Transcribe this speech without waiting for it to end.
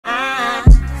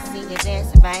you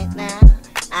dancing right now.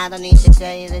 I don't need to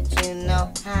tell you that you know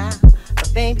how,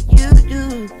 but baby you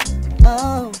do.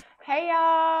 Oh. Hey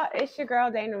y'all, it's your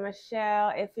girl Dana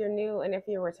Michelle. If you're new and if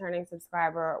you're a returning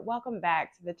subscriber, welcome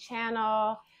back to the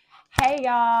channel. Hey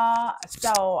y'all,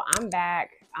 so I'm back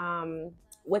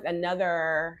with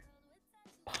another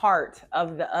part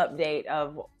of the update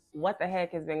of what the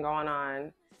heck has been going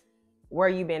on. Where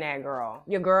you been at, girl?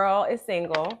 Your girl is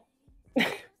single.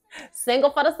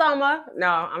 Single for the summer. No,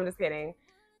 I'm just kidding.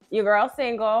 Your girl's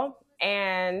single,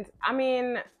 and I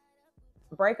mean,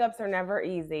 breakups are never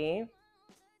easy.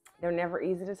 They're never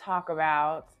easy to talk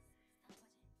about,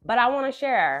 but I want to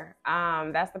share.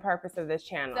 That's the purpose of this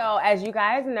channel. So as you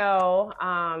guys know,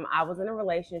 I was in a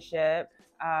relationship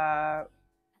that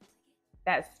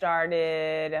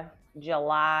started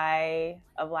July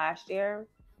of last year,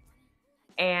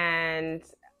 and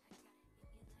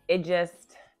it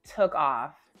just took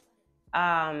off.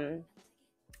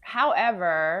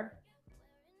 However,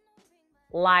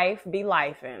 life be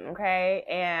lifing, okay?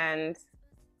 And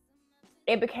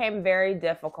it became very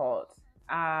difficult.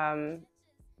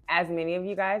 As many of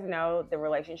you guys know, the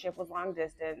relationship was long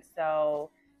distance. So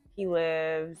he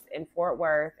lives in Fort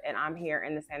Worth and I'm here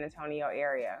in the San Antonio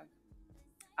area.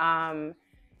 And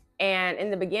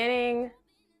in the beginning,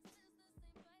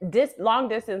 long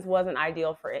distance wasn't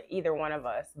ideal for either one of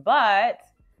us. But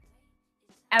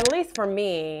at least for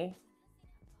me,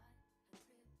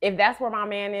 if that's where my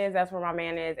man is, that's where my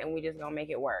man is, and we just gonna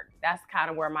make it work. That's kind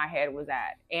of where my head was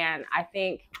at. And I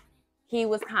think he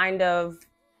was kind of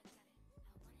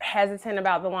hesitant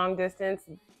about the long distance,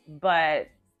 but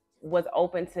was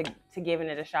open to giving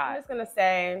it a shot. I'm just gonna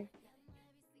say,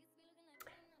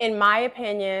 in my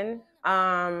opinion,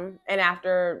 and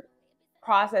after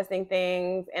processing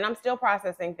things, and I'm still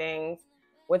processing things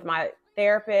with my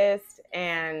therapist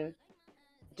and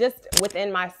just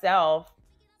within myself,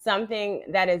 something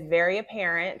that is very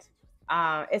apparent,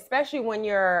 especially when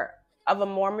you're of a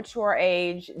more mature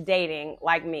age dating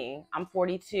like me. I'm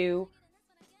 42.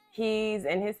 He's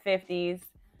in his 50s.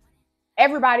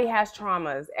 Everybody has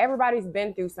traumas. Everybody's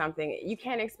been through something. You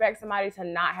can't expect somebody to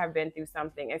not have been through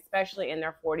something, especially in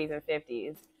their 40s and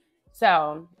 50s.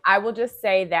 So I will just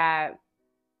say that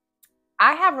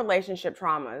I have relationship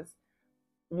traumas.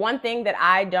 One thing that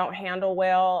I don't handle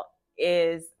well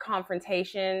is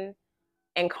confrontation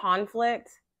and conflict.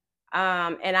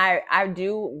 And I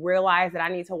do realize that I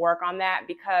need to work on that,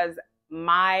 because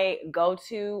my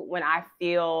go-to when I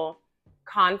feel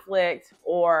conflict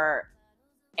or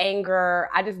anger,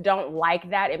 I just don't like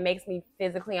that. It makes me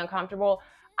physically uncomfortable.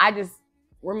 I just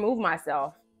remove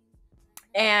myself.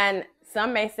 And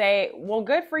some may say, well,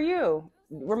 good for you.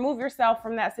 Remove yourself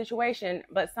from that situation.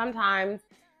 But sometimes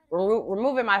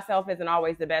removing myself isn't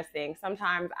always the best thing.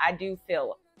 Sometimes I do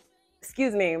feel,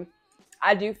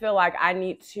 I do feel like I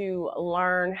need to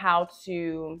learn how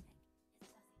to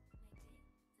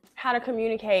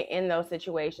communicate in those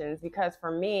situations, because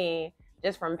for me,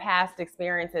 just from past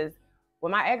experiences,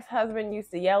 when my ex-husband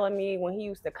used to yell at me, when he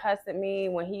used to cuss at me,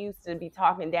 when he used to be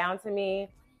talking down to me,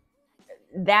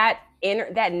 that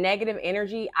negative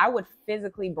energy, I would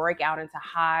physically break out into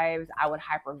hives. I would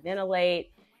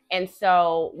hyperventilate. And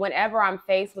so whenever I'm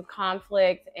faced with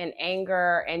conflict and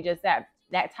anger and just that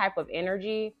type of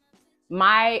energy,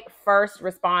 my first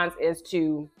response is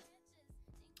just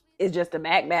to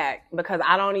back, because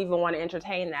I don't even want to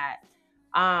entertain that.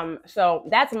 So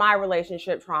that's my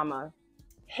relationship trauma.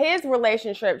 His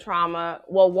relationship trauma,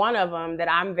 well, one of them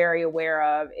that I'm very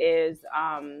aware of is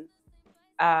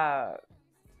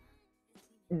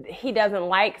he doesn't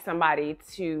like somebody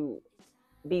to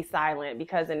be silent,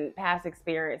 because in past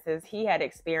experiences, he had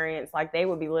experienced like they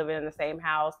would be living in the same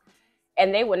house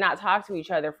and they would not talk to each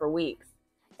other for weeks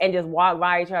and just walk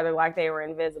by each other like they were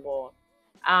invisible.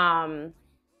 Some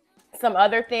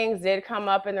other things did come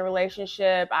up in the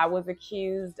relationship. I was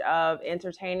accused of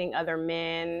entertaining other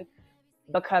men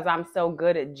because I'm so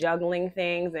good at juggling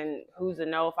things, and who's to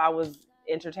know if I was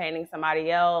entertaining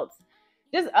somebody else.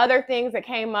 Just other things that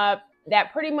came up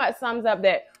that pretty much sums up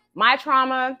that my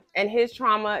trauma and his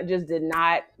trauma just did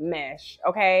not mesh,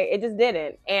 okay? It just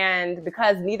didn't. And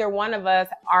because neither one of us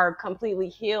are completely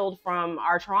healed from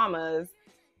our traumas,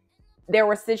 there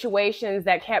were situations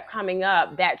that kept coming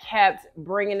up that kept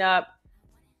bringing up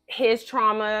his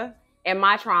trauma and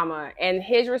my trauma, and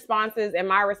his responses and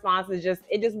my responses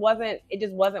it just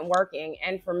wasn't working.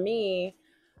 And for me,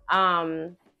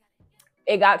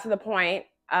 it got to the point,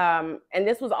 and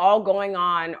this was all going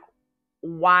on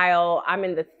while I'm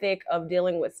in the thick of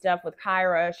dealing with stuff with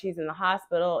Kyra. She's in the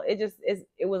hospital. It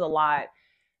was a lot.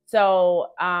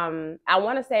 So I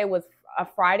want to say it was a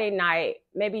Friday night,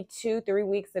 maybe 2-3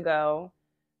 weeks ago.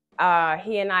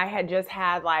 he and I had just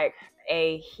had like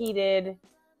a heated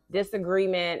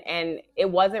disagreement, and it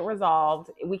wasn't resolved.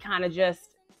 We kind of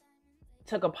just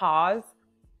took a pause.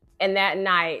 And that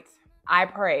night I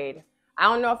prayed. I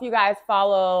don't know if you guys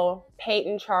follow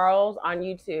Peyton Charles on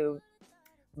YouTube,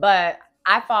 but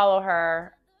I follow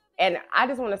her, and I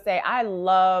just want to say I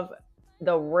love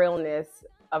the realness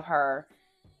of her.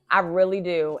 I really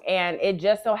do. And it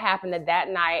just so happened that that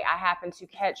night I happened to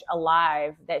catch a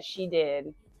live that she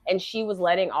did, and she was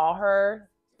letting all her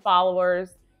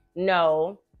followers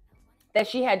know that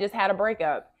she had just had a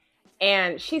breakup.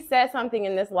 And she said something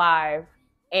in this live,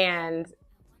 and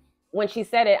when she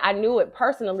said it, I knew it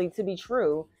personally to be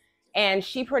true. And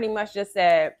she pretty much just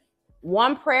said,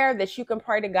 one prayer that you can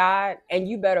pray to God, and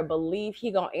you better believe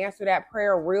he gonna answer that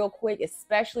prayer real quick,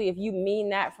 especially if you mean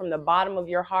that from the bottom of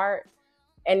your heart.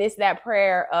 And it's that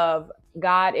prayer of,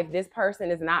 God, if this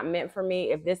person is not meant for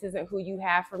me, if this isn't who you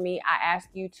have for me, I ask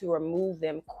you to remove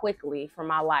them quickly from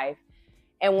my life.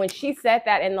 And when she said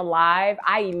that in the live,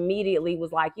 I immediately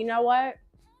was like, you know what?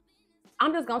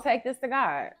 I'm just gonna take this to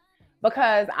God,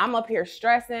 because I'm up here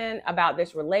stressing about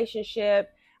this relationship.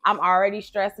 I'm already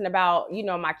stressing about,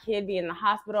 my kid being in the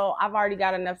hospital. I've already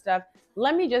got enough stuff.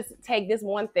 Let me just take this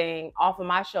one thing off of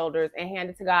my shoulders and hand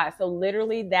it to God. So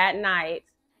literally that night,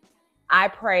 I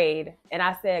prayed and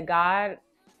I said, God,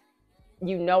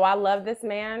 I love this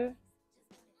man,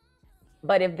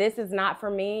 but if this is not for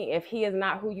me, if he is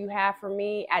not who you have for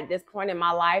me at this point in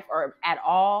my life or at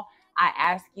all, I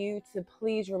ask you to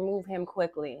please remove him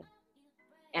quickly.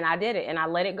 And I did it, and I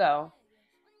let it go.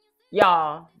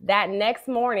 Y'all, that next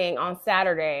morning on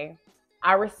Saturday,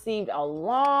 I received a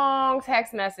long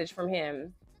text message from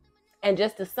him. And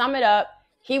just to sum it up,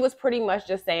 he was pretty much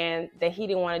just saying that he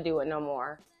didn't want to do it no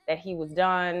more, that he was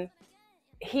done.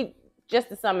 Just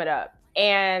to sum it up.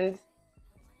 And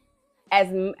at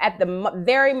the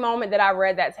very moment that I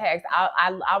read that text,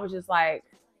 I was just like,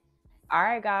 all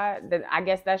right, God, then I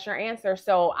guess that's your answer.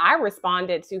 So I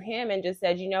responded to him and just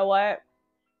said, you know what?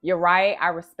 You're right. I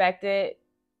respect it.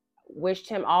 Wished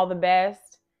him all the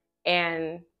best.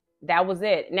 And that was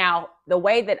it. Now, the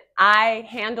way that I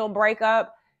handle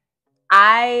breakup,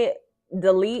 I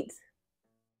delete,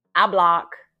 I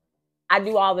block, I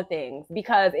do all the things.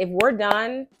 Because if we're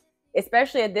done,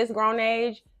 especially at this grown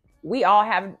age, we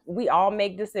all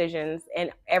make decisions,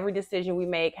 and every decision we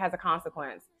make has a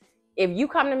consequence. If you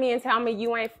come to me and tell me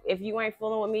if you ain't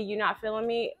fooling with me, you're not feeling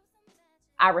me,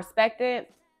 I respect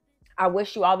it. I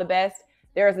wish you all the best.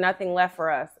 There is nothing left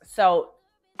for us. So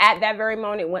at that very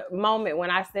moment when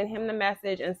I sent him the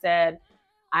message and said,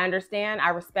 I understand, I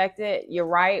respect it, you're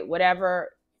right,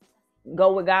 whatever,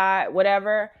 go with God,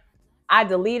 whatever, I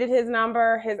deleted his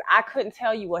number. I couldn't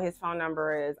tell you what his phone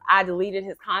number is. I deleted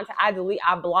his contact. I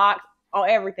blocked on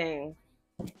everything.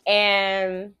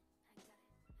 And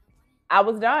I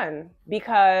was done,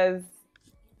 because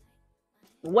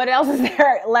what else is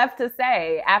there left to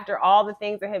say after all the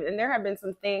things and there have been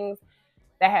some things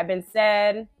that have been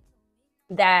said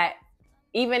that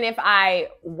even if I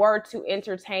were to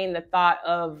entertain the thought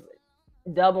of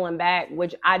doubling back,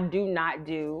 which I do not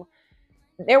do,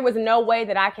 there was no way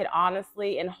that I could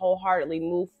honestly and wholeheartedly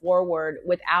move forward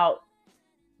without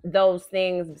those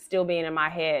things still being in my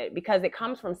head, because it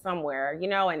comes from somewhere,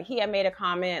 and he had made a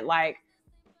comment like,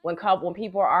 when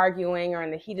people are arguing or in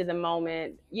the heat of the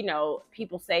moment,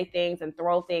 people say things and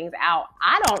throw things out.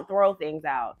 I don't throw things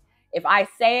out. If I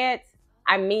say it,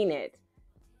 I mean it.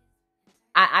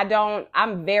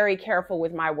 I'm very careful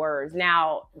with my words.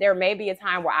 Now, there may be a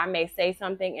time where I may say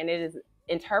something and it is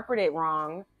interpreted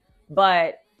wrong,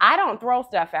 but I don't throw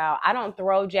stuff out. I don't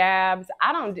throw jabs.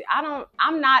 I'm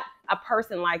not a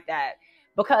person like that.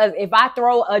 Because if I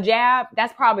throw a jab,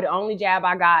 that's probably the only jab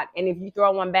I got. And if you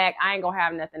throw one back, I ain't gonna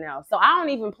have nothing else. So I don't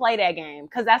even play that game,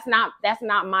 because that's not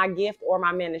my gift or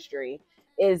my ministry,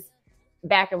 is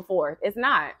back and forth. It's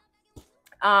not.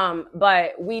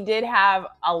 But we did have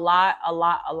a lot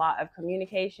of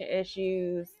communication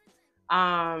issues.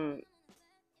 And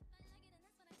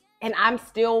I'm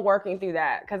still working through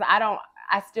that, because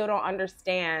I still don't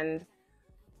understand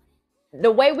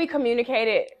the way we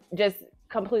communicated, just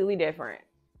completely different.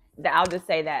 I'll just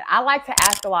say that. I like to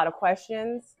ask a lot of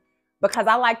questions, because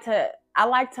I like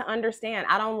to understand.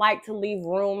 I don't like to leave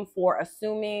room for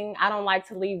assuming. I don't like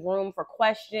to leave room for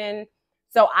question.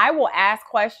 So I will ask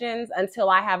questions until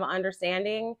I have an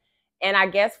understanding. And I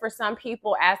guess for some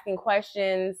people, asking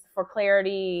questions for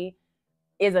clarity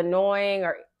is annoying,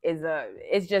 or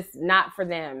it's just not for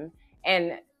them.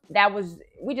 And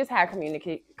we just had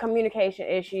communication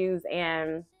issues.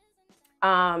 And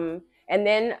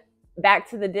then back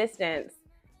to the distance.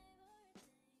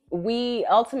 we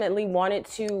ultimately wanted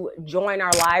to join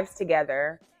our lives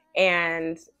together,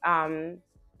 and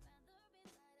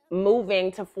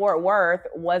moving to Fort Worth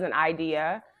was an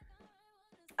idea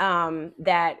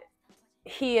that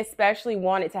he especially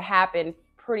wanted to happen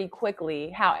pretty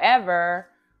quickly. However,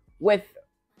 with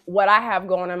what I have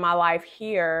going in my life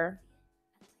here,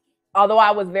 although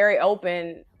I was very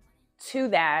open to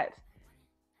that,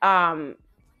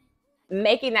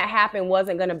 making that happen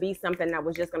wasn't going to be something that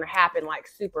was just going to happen like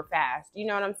super fast. You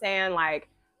know what I'm saying? Like,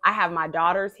 I have my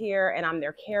daughters here and I'm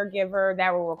their caregiver.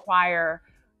 That will require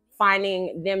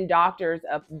finding them doctors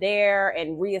up there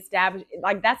and reestablish,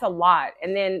 like, that's a lot.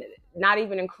 And then not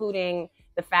even including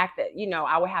the fact that, you know,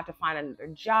 I would have to find another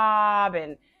job,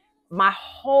 and my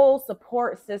whole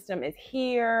support system is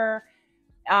here.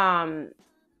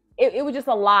 It was just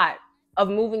a lot of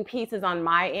moving pieces on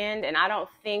my end. And I don't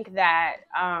think that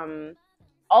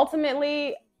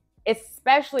ultimately,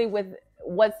 especially with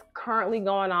what's currently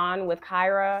going on with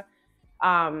Kyra,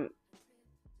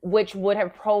 which would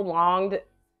have prolonged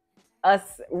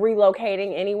us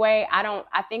relocating anyway,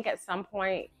 I think at some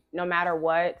point, no matter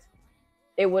what,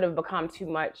 it would have become too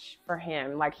much for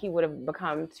him. Like, he would have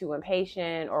become too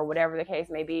impatient or whatever the case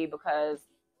may be, because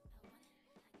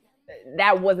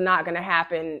that was not going to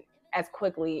happen as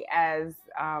quickly as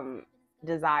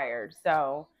desired.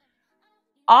 So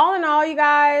all in all, you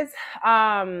guys,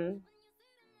 I'm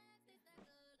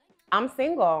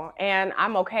single and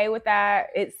I'm okay with that.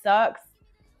 It sucks.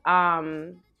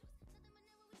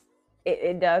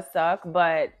 It does suck,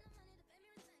 but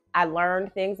I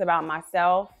learned things about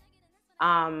myself.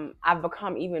 I've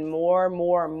become even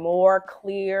more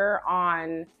clear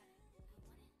on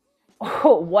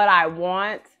what I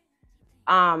want,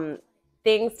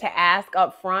 things to ask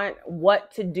up front,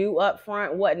 what to do up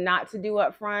front, what not to do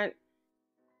up front.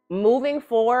 Moving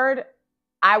forward,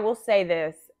 I will say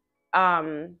this,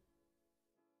 and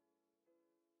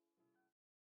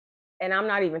I'm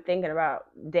not even thinking about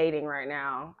dating right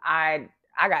now. I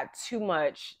got too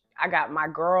much. I got my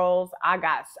girls.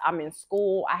 I'm in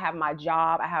school. I have my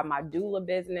job. I have my doula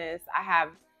business. I have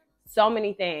so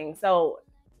many things. So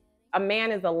a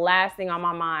man is the last thing on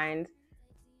my mind.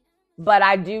 But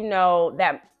I do know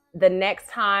that the next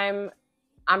time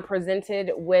I'm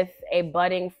presented with a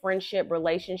budding friendship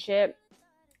relationship,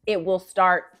 it will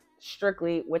start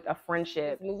strictly with a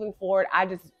friendship. Moving forward,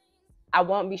 I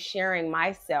won't be sharing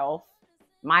myself,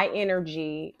 my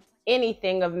energy,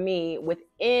 anything of me with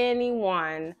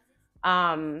anyone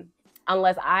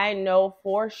unless I know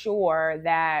for sure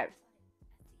that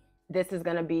this is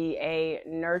going to be a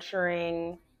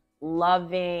nurturing,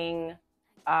 loving,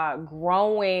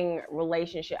 growing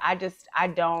relationship.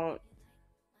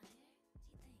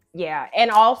 Yeah. And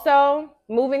also,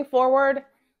 moving forward,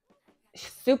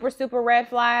 super red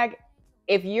flag.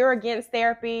 If you're against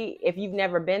therapy, if you've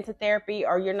never been to therapy,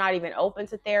 or you're not even open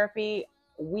to therapy,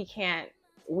 we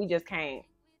just can't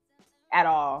at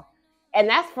all. And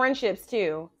that's friendships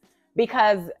too,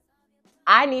 because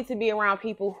I need to be around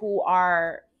people who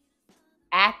are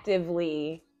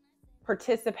actively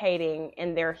participating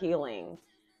in their healing.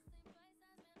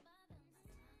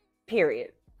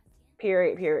 Period.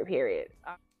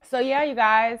 So yeah, you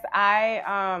guys,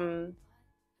 I'm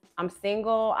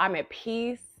single. I'm at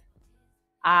peace.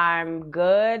 I'm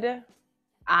good.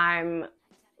 I'm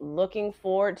looking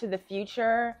forward to the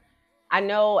future. I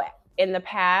know in the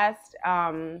past,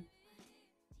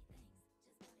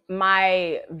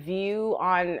 my view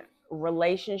on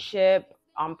relationship,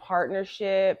 on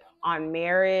partnership, on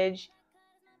marriage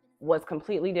was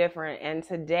completely different. And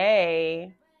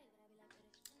today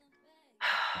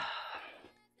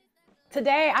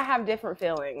I have different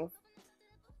feelings.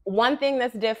 One thing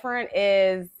that's different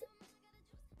is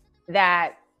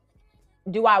that,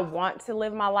 do I want to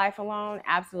live my life alone?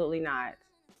 Absolutely not.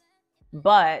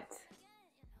 But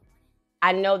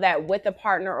I know that with a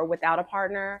partner or without a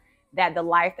partner, that the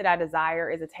life that I desire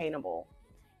is attainable.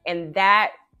 And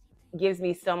that gives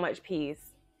me so much peace.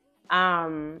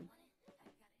 And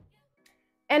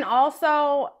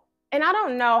also, and I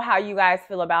don't know how you guys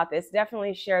feel about this.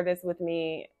 Definitely share this with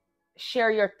me.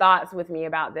 Share your thoughts with me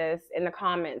about this in the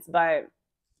comments. But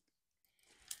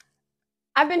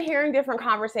I've been hearing different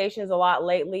conversations a lot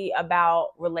lately about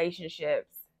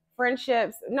relationships,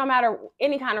 friendships, no matter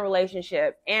any kind of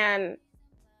relationship. And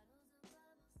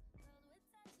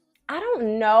I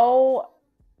don't know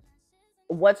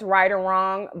what's right or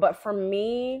wrong, but for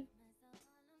me,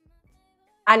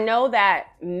 I know that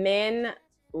men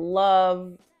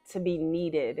love to be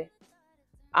needed.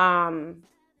 But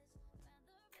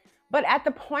at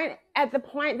the point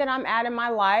that I'm at in my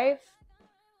life,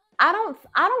 I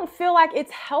don't feel like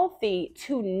it's healthy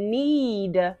to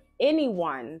need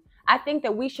anyone. I think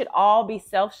that we should all be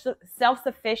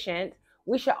self-sufficient.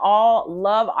 We should all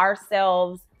love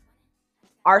ourselves.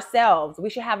 We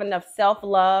should have enough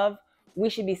self-love. We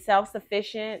should be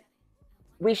self-sufficient.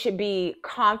 We should be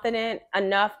confident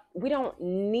enough. We don't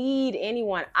need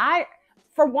anyone.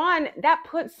 For one, that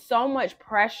puts so much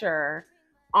pressure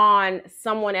on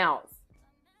someone else.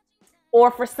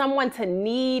 Or for someone to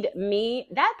need me,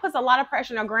 that puts a lot of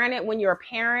pressure. Now, granted, when you're a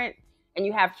parent and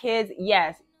you have kids,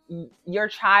 yes, your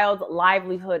child's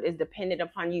livelihood is dependent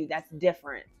upon you. That's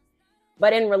different.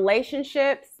 But in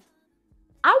relationships,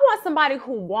 I want somebody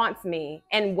who wants me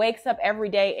and wakes up every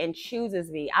day and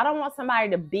chooses me. I don't want somebody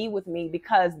to be with me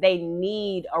because they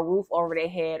need a roof over their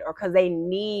head, or because they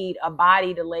need a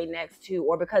body to lay next to,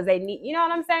 or because they need, you know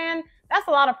what I'm saying? That's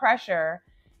a lot of pressure.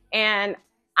 And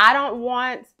I don't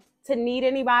want to need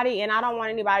anybody, and I don't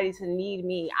want anybody to need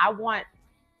me. I want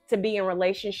to be in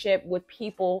relationship with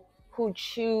people who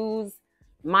choose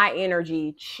my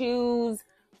energy, choose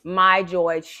my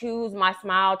joy, choose my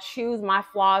smile, choose my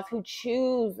flaws, who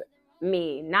choose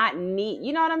me, not need.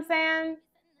 You know what I'm saying?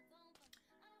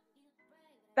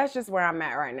 That's just where I'm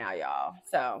at right now, y'all.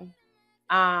 So,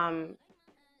 I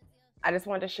just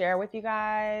wanted to share with you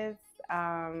guys,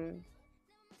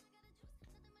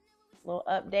 little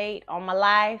update on my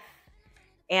life,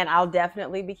 and I'll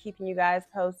definitely be keeping you guys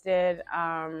posted.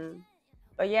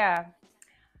 But yeah,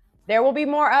 there will be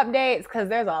more updates because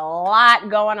there's a lot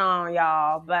going on,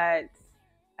 y'all. But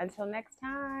until next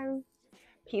time,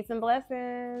 peace and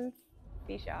blessings.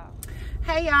 Peace, y'all.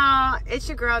 Hey, y'all. It's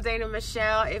your girl, Dana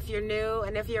Michelle. If you're new,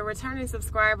 and if you're a returning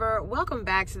subscriber, welcome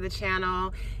back to the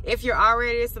channel. If you're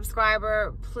already a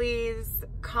subscriber, please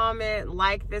comment,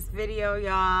 like this video,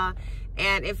 y'all.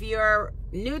 And if you're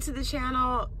new to the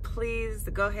channel, please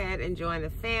go ahead and join the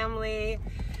family.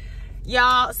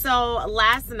 Y'all, so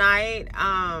last night,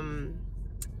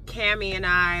 Cammie and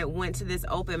I went to this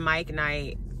open mic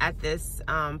night at this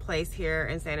place here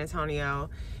in San Antonio.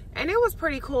 And it was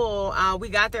pretty cool. We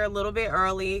got there a little bit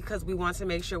early because we wanted to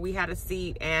make sure we had a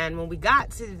seat. And when we got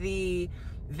to the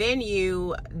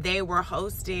venue, they were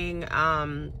hosting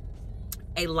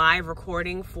a live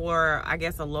recording for, I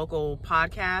guess, a local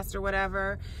podcast or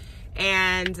whatever.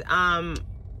 And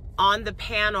on the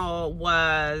panel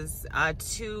was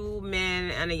 2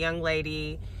 men and a young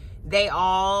lady. They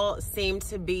all seemed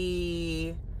to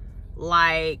be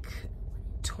like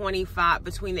 25,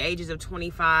 between the ages of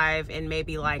 25 and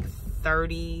maybe like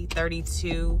 30,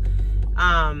 32.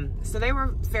 So they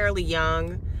were fairly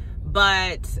young.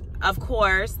 But of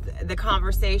course, the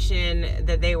conversation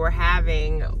that they were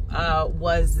having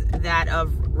was that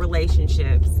of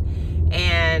relationships.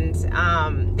 And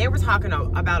they were talking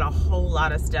about a whole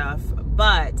lot of stuff.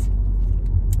 But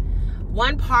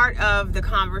one part of the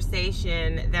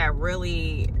conversation that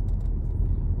really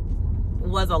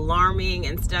was alarming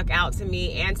and stuck out to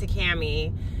me and to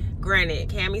Cammie, granted,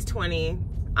 Cammie's 20,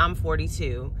 I'm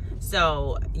 42.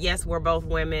 So yes, we're both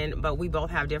women, but we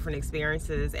both have different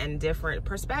experiences and different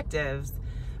perspectives.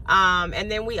 And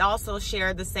then we also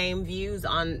share the same views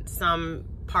on some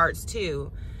parts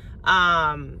too.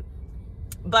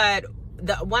 But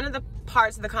one of the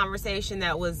parts of the conversation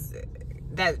that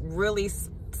really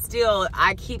still,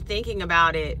 I keep thinking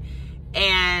about it,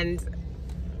 and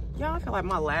y'all, I feel like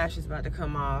my lash is about to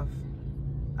come off.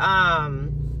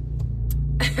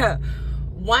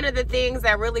 One of the things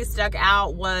that really stuck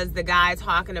out was the guy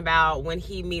talking about when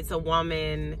he meets a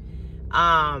woman,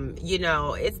 you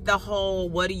know, it's the whole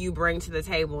what do you bring to the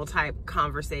table type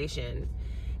conversation.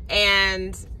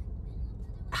 And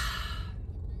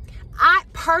I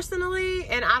personally,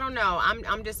 and I don't know,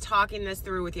 I'm just talking this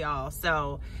through with y'all.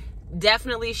 So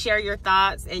definitely share your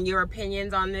thoughts and your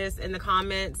opinions on this in the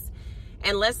comments,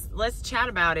 and let's chat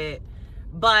about it.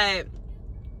 But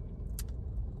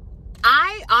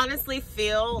I honestly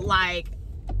feel like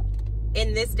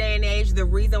in this day and age, the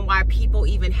reason why people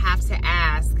even have to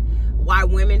ask, why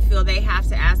women feel they have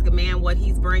to ask a man what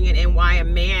he's bringing, and why a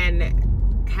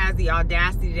man has the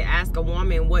audacity to ask a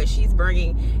woman what she's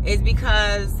bringing, is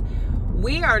because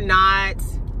we are not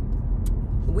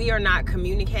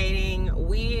communicating.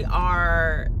 We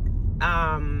are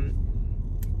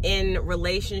in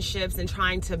relationships and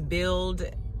trying to build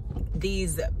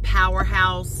these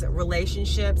powerhouse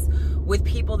relationships with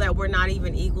people that we're not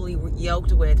even equally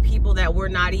yoked with, people that we're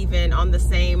not even on the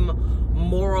same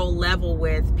moral level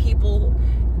with, people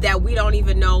that we don't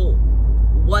even know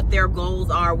what their goals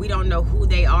are. We don't know who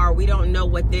they are. We don't know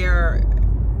what their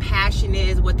passion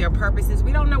is, what their purpose is.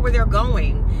 We don't know where they're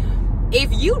going.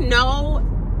 If you know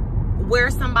where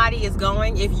somebody is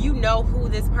going, if you know who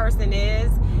this person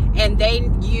is, and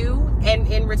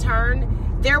in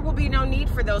return, there will be no need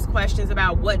for those questions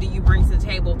about what do you bring to the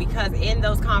table, because in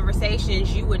those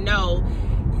conversations you would know,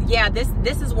 yeah, this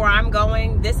is where I'm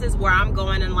going. This is where I'm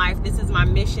going in life. This is my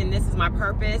mission. This is my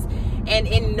purpose. And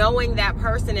in knowing that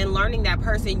person and learning that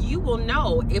person, you will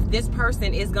know if this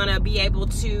person is going to be able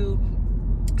to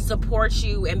support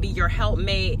you and be your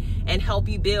helpmate and help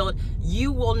you build.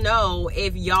 You will know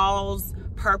if y'all's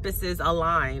purposes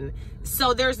align.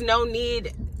 So there's no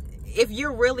need, if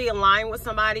you're really aligned with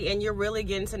somebody and you're really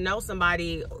getting to know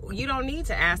somebody, you don't need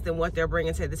to ask them what they're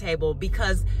bringing to the table,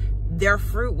 because their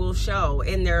fruit will show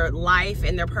in their life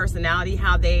and their personality,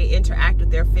 how they interact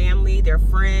with their family, their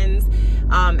friends,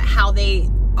 how they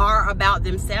are about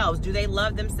themselves. Do they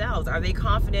love themselves? Are they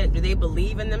confident? Do they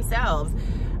believe in themselves?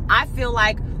 I feel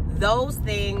like those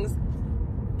things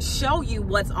show you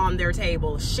what's on their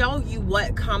table, show you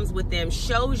what comes with them,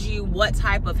 shows you what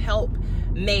type of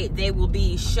helpmate they will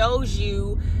be, shows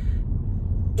you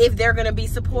if they're going to be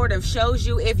supportive, shows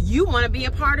you if you want to be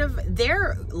a part of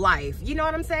their life. You know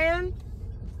what I'm saying?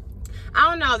 I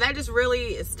don't know. That just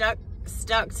really stuck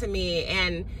to me.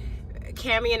 And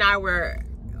Cammie and I were,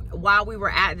 while we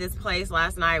were at this place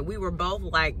last night, we were both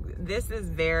like, this is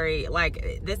very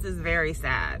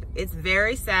sad. It's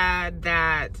very sad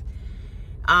that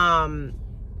men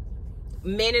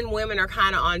and women are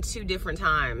kind of on two different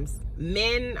times.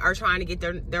 Men are trying to get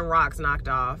their rocks knocked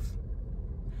off.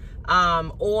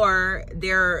 Or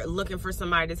they're looking for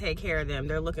somebody to take care of them.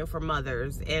 They're looking for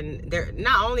mothers, and they're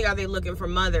not only are they looking for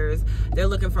mothers, they're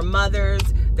looking for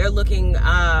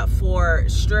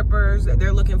strippers,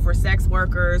 they're looking for sex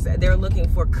workers, they're looking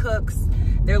for cooks,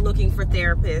 they're looking for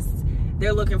therapists,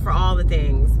 they're looking for all the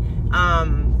things.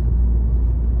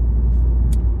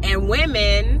 And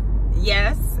women,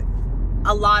 yes,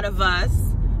 a lot of us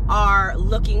are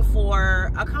looking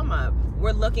for a come up.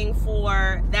 We're looking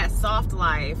for that soft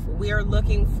life. We're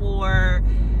looking for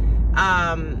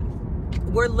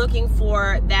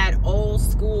that old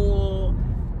school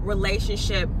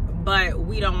relationship, but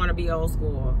we don't want to be old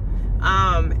school.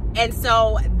 And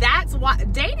so that's why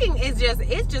dating is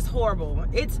just horrible.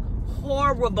 It's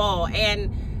horrible.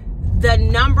 And the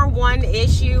number one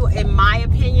issue, in my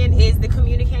opinion, is the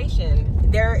communication.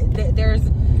 There's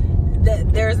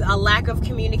a lack of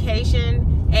communication.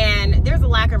 And there's a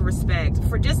lack of respect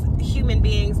for just human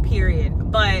beings,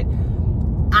 period. But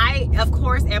I, of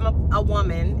course, am a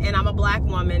woman, and I'm a Black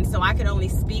woman, so I can only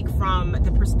speak from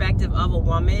the perspective of a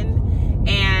woman.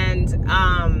 And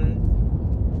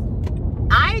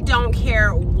I don't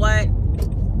care what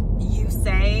you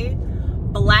say.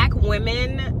 Black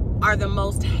women are the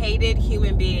most hated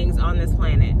human beings on this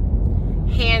planet,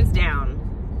 hands down.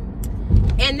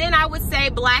 And then I would say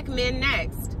Black men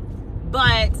next.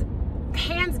 But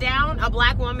hands down, a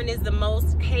Black woman is the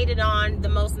most hated on, the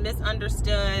most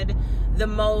misunderstood, the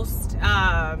most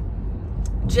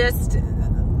just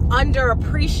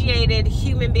underappreciated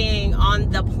human being on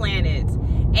the planet.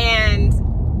 And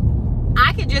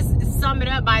I could just sum it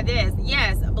up by this.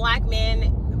 Yes, Black men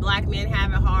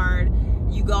have it hard.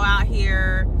 You go out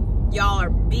here, y'all are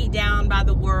beat down by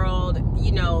the world.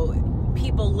 You know,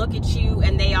 people look at you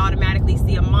and they automatically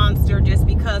see a monster just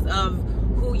because of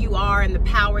who you are and the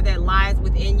power that lies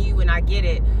within you, and I get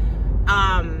it.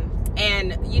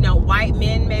 And you know, white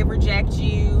men may reject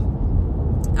you,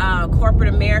 corporate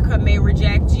America may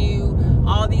reject you,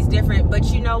 all these different, but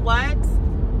you know what?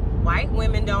 White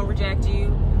women don't reject you.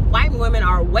 White women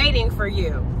are waiting for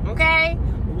you, okay?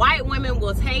 White women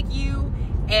will take you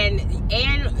and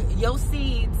your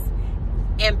seeds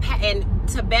and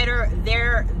to better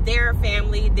their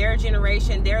family, their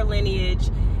generation, their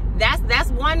lineage. That's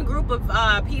one group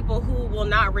of people who will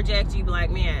not reject you,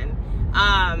 Black men.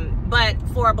 But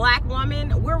for a Black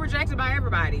woman, we're rejected by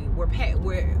everybody. We're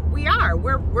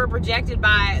rejected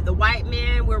by the white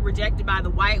man. We're rejected by the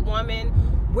white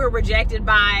woman. We're rejected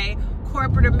by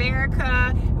corporate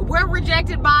America. We're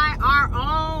rejected by our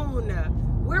own.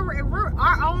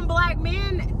 Our own Black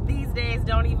men these days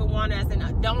don't even want us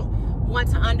and don't want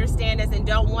to understand us and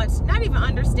don't want to, not even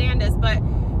understand us, but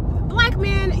Black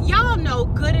men, y'all know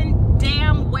good and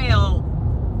damn well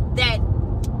that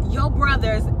your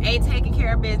brothers ain't taking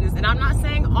care of business. And I'm not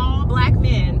saying all Black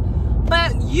men,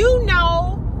 but you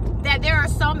know that there are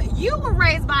some, you were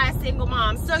raised by a single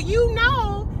mom, so you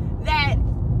know that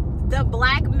the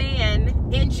Black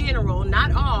man in general,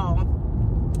 not all,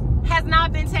 has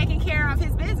not been taking care of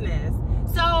his business.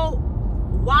 So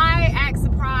why act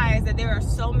surprised that there are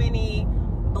so many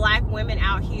Black women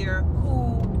out here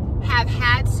who have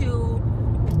had to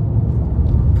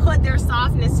put their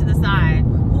softness to the side,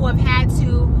 who have had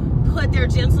to put their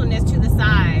gentleness to the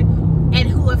side, and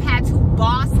who have had to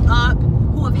boss up,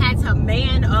 who have had to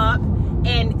man up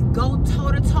and go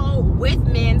toe to toe with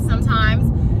men sometimes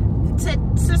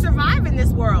to survive in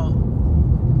this world.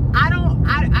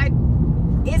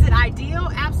 Is it ideal?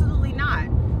 Absolutely not.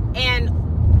 And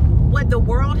what the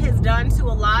world has done to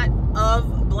a lot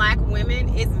of black women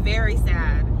is very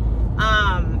sad.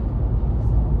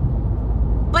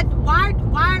 But why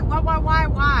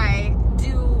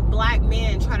do black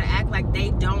men try to act like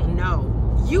they don't know?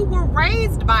 You were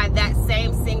raised by that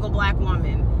same single black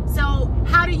woman. So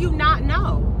how do you not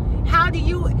know? How do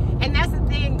you, and that's the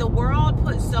thing, the world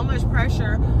puts so much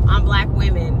pressure on black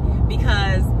women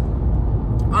because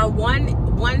on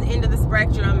one end of the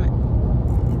spectrum,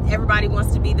 everybody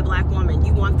wants to be the black woman.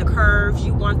 You want the curves,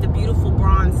 you want the beautiful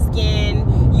bronze skin,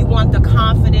 you want the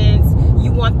confidence,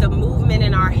 you want the movement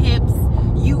in our hips,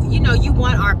 you know, you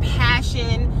want our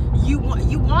passion, you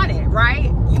want it, right?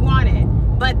 You want it.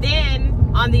 But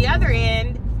then on the other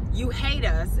end, you hate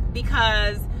us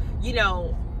because, you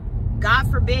know,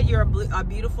 God forbid you're a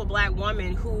beautiful black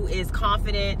woman who is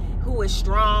confident, who is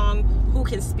strong, who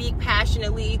can speak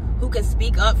passionately, who can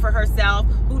speak up for herself,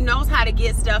 who knows how to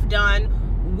get stuff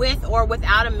done with or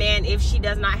without a man if she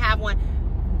does not have one.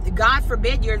 God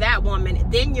forbid you're that woman.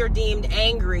 Then you're deemed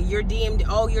angry. You're deemed,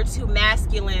 oh, you're too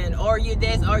masculine, or you're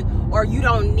this, or you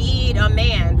don't need a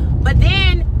man. But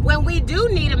then when we do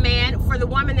need a man, for the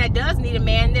woman that does need a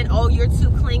man, then, oh, you're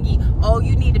too clingy. Oh,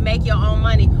 you need to make your own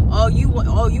money. Oh,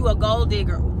 you a gold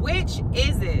digger. Which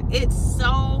is it? It's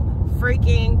so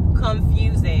freaking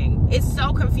confusing. It's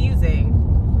so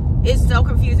confusing. It's so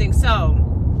confusing. So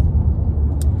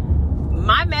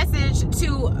my message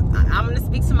to, I'm going to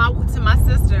speak to my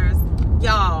sisters,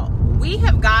 y'all, we've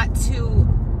got to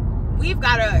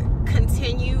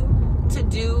continue to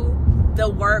do the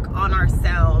work on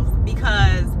ourselves,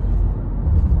 because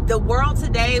the world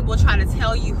today will try to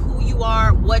tell you who you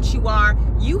are, what you are.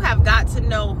 You have got to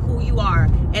know who you are,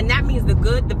 and that means the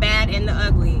good, the bad, and the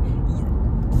ugly.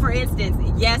 For instance,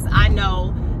 yes, I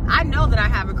know that I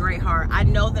have a great heart. I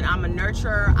know that I'm a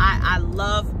nurturer. I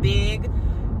love big,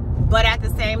 but at the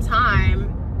same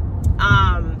time,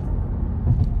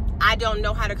 I don't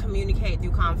know how to communicate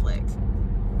through conflict.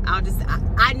 I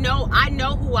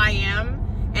know who I am.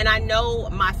 And I know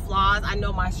my flaws, I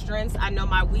know my strengths, I know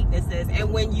my weaknesses.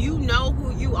 And when you know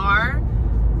who you are,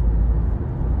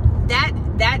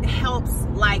 that helps,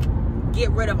 like, get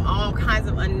rid of all kinds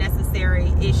of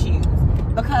unnecessary issues.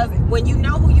 Because when you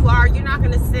know who you are, you're not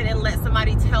going to sit and let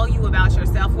somebody tell you about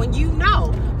yourself when you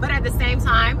know. But at the same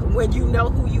time, when you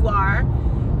know who you are,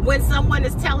 when someone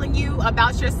is telling you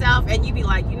about yourself and you be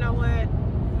like, you know what,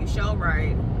 you sure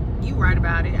right. You right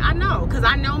about it. I know, because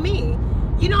I know me.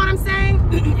 You know what I'm saying?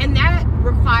 And that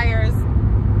requires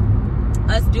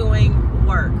us doing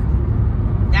work.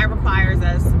 That requires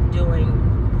us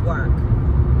doing work.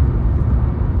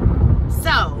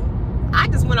 So, I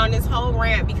just went on this whole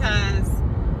rant because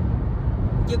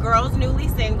your girl's newly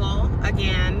single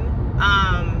again.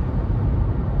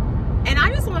 And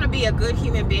I just want to be a good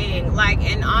human being. Like,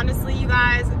 and honestly, you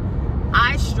guys,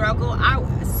 I struggle.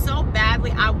 So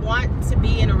badly, I want to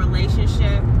be in a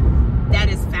relationship that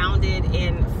is founded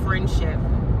in friendship.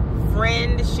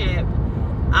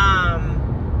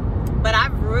 But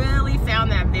I've really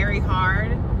found that very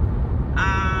hard.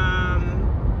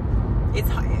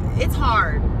 It's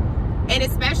hard. And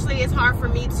especially it's hard for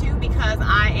me too, because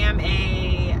I am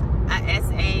a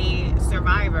SA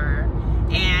survivor,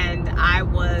 and I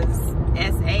was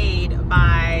SA'd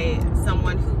by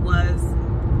someone who was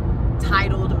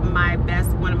titled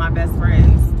one of my best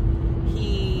friends.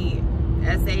 He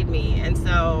SA'd me, and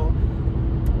so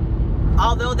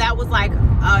although that was like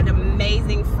an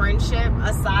amazing friendship,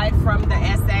 aside from the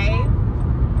SA,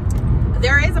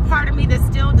 there is a part of me that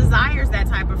still desires that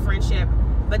type of friendship.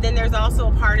 But then there's also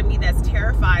a part of me that's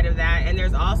terrified of that, and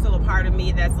there's also a part of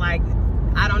me that's like,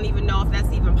 I don't even know if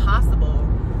that's even possible.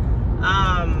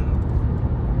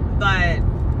 But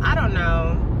I don't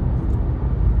know.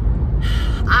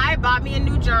 I bought me a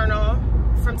new journal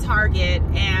from Target,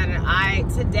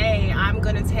 and today I'm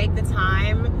gonna take the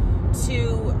time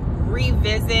to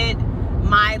revisit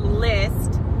my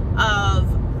list of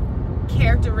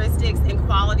characteristics and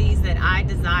qualities that I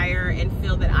desire and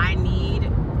feel that I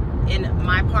need in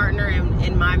my partner and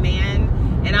in my man.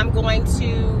 And I'm going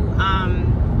to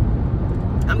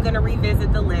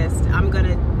revisit the list. I'm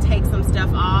gonna take some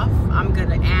stuff off. I'm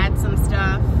gonna add some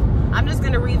stuff. I'm just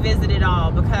gonna revisit it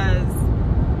all, because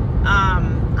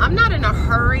I'm not in a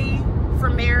hurry for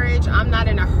marriage. I'm not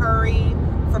in a hurry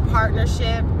for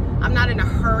partnership. I'm not in a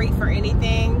hurry for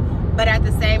anything. But at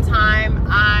the same time,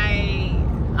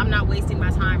 I'm not wasting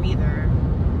my time either.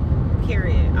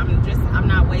 Period. I'm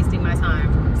not wasting my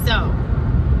time. So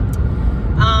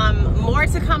More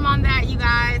to come on that, you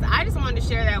guys. I just wanted to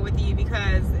share that with you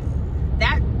because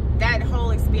that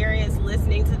whole experience,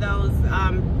 listening to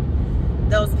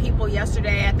those people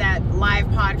yesterday at that live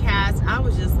podcast, I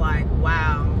was just like,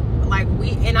 wow. Like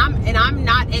I'm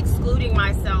not excluding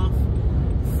myself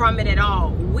from it at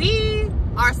all. We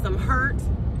are some hurt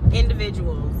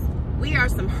individuals. We are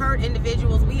some hurt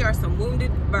individuals. We are some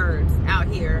wounded birds out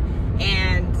here.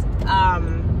 And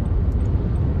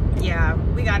yeah,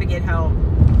 we got to get help.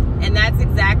 And that's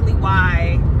exactly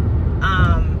why,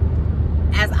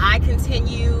 as I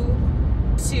continue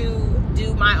to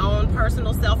do my own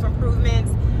personal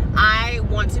self-improvements, I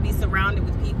want to be surrounded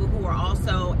with people who are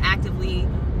also actively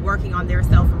working on their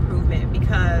self-improvement,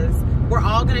 because we're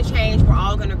all going to change, we're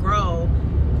all going to grow,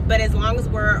 but as long as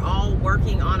we're all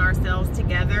working on ourselves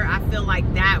together, I feel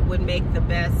like that would make the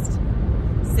best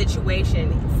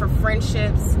situation for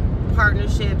friendships,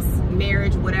 partnerships,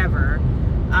 marriage, whatever.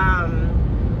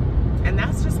 And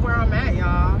that's just where I'm at,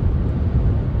 y'all.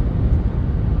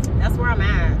 That's where I'm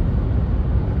at.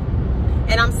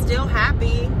 And I'm still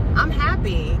happy. I'm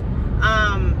happy.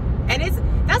 And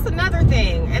that's another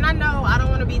thing. And I know I don't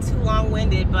want to be too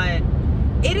long-winded, but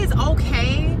it is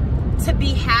okay to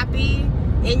be happy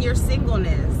in your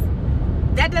singleness.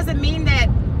 That doesn't mean that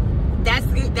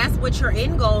that's what your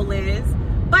end goal is,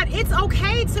 but it's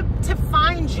okay to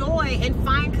find joy and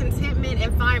find contentment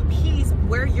and find peace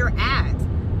where you're at.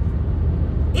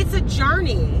 It's a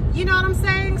journey, you know what I'm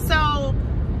saying? So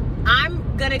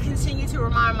I'm gonna continue to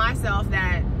remind myself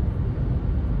that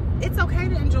it's okay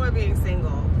to enjoy being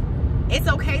single. It's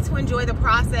okay to enjoy the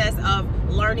process of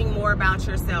learning more about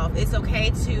yourself. It's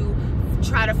okay to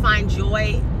try to find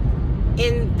joy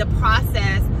in the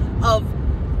process of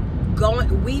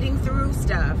weeding through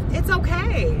stuff. It's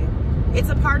okay. It's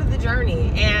a part of the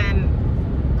journey, and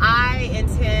I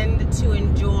intend to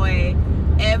enjoy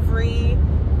every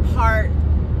part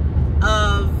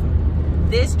of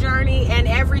this journey and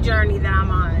every journey that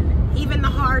I'm on, even the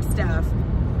hard stuff.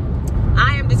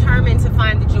 I am determined to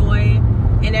find the joy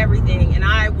in everything, and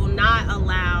I will not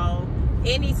allow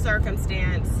any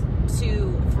circumstance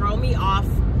to throw me off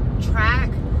track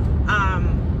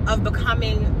of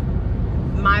becoming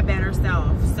my better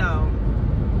self. So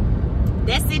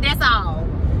that's it, that's all.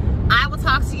 I will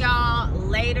talk to y'all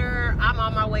later. I'm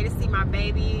on my way to see my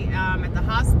baby at the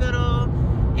hospital,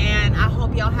 and I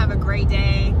hope y'all have a great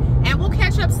day, and we'll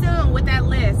catch up soon with that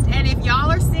list. And if y'all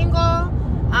are single,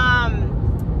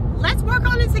 let's work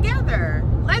on it together.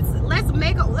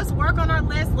 Let's work on our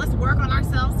list. Let's work on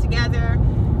ourselves together.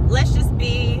 Let's just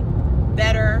be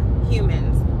better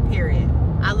humans, period.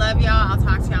 I love y'all. I'll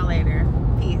talk to y'all later.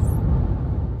 Peace.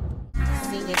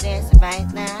 See you dancing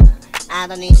right now. I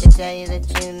don't need to tell you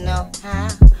that you know how,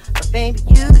 but baby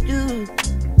you do.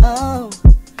 Oh,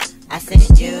 I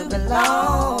said you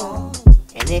belong.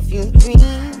 And if you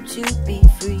dream to be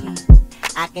free,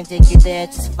 I can take you there,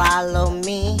 just follow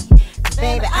me. 'Cause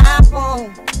baby I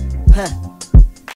won't